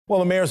Well,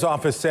 the mayor's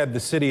office said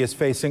the city is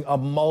facing a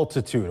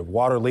multitude of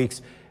water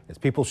leaks as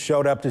people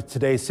showed up to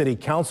today's city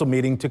council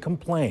meeting to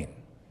complain.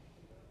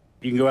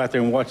 You can go out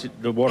there and watch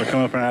the water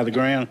come up out of the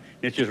ground.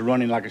 It's just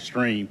running like a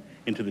stream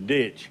into the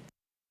ditch.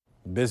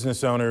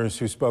 Business owners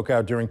who spoke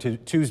out during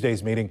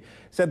Tuesday's meeting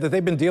said that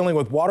they've been dealing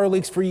with water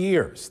leaks for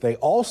years. They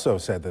also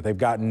said that they've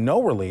gotten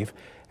no relief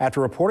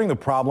after reporting the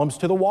problems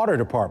to the water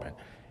department.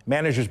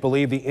 Managers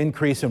believe the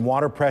increase in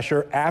water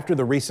pressure after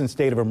the recent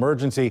state of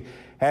emergency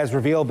has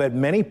revealed that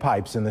many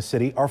pipes in the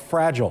city are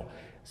fragile.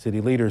 City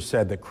leaders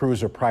said that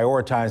crews are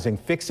prioritizing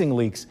fixing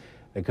leaks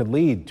that could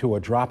lead to a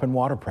drop in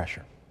water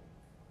pressure.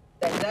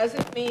 That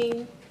doesn't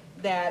mean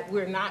that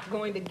we're not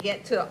going to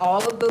get to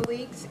all of the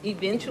leaks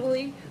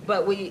eventually,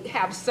 but we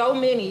have so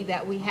many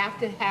that we have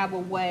to have a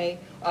way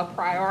of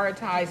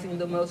prioritizing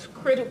the most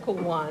critical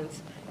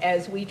ones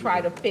as we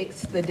try to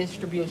fix the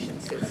distribution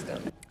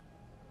system.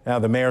 Now,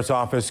 the mayor's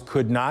office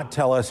could not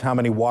tell us how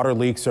many water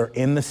leaks are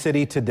in the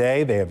city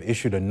today. They have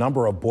issued a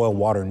number of boil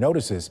water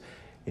notices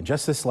in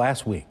just this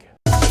last week.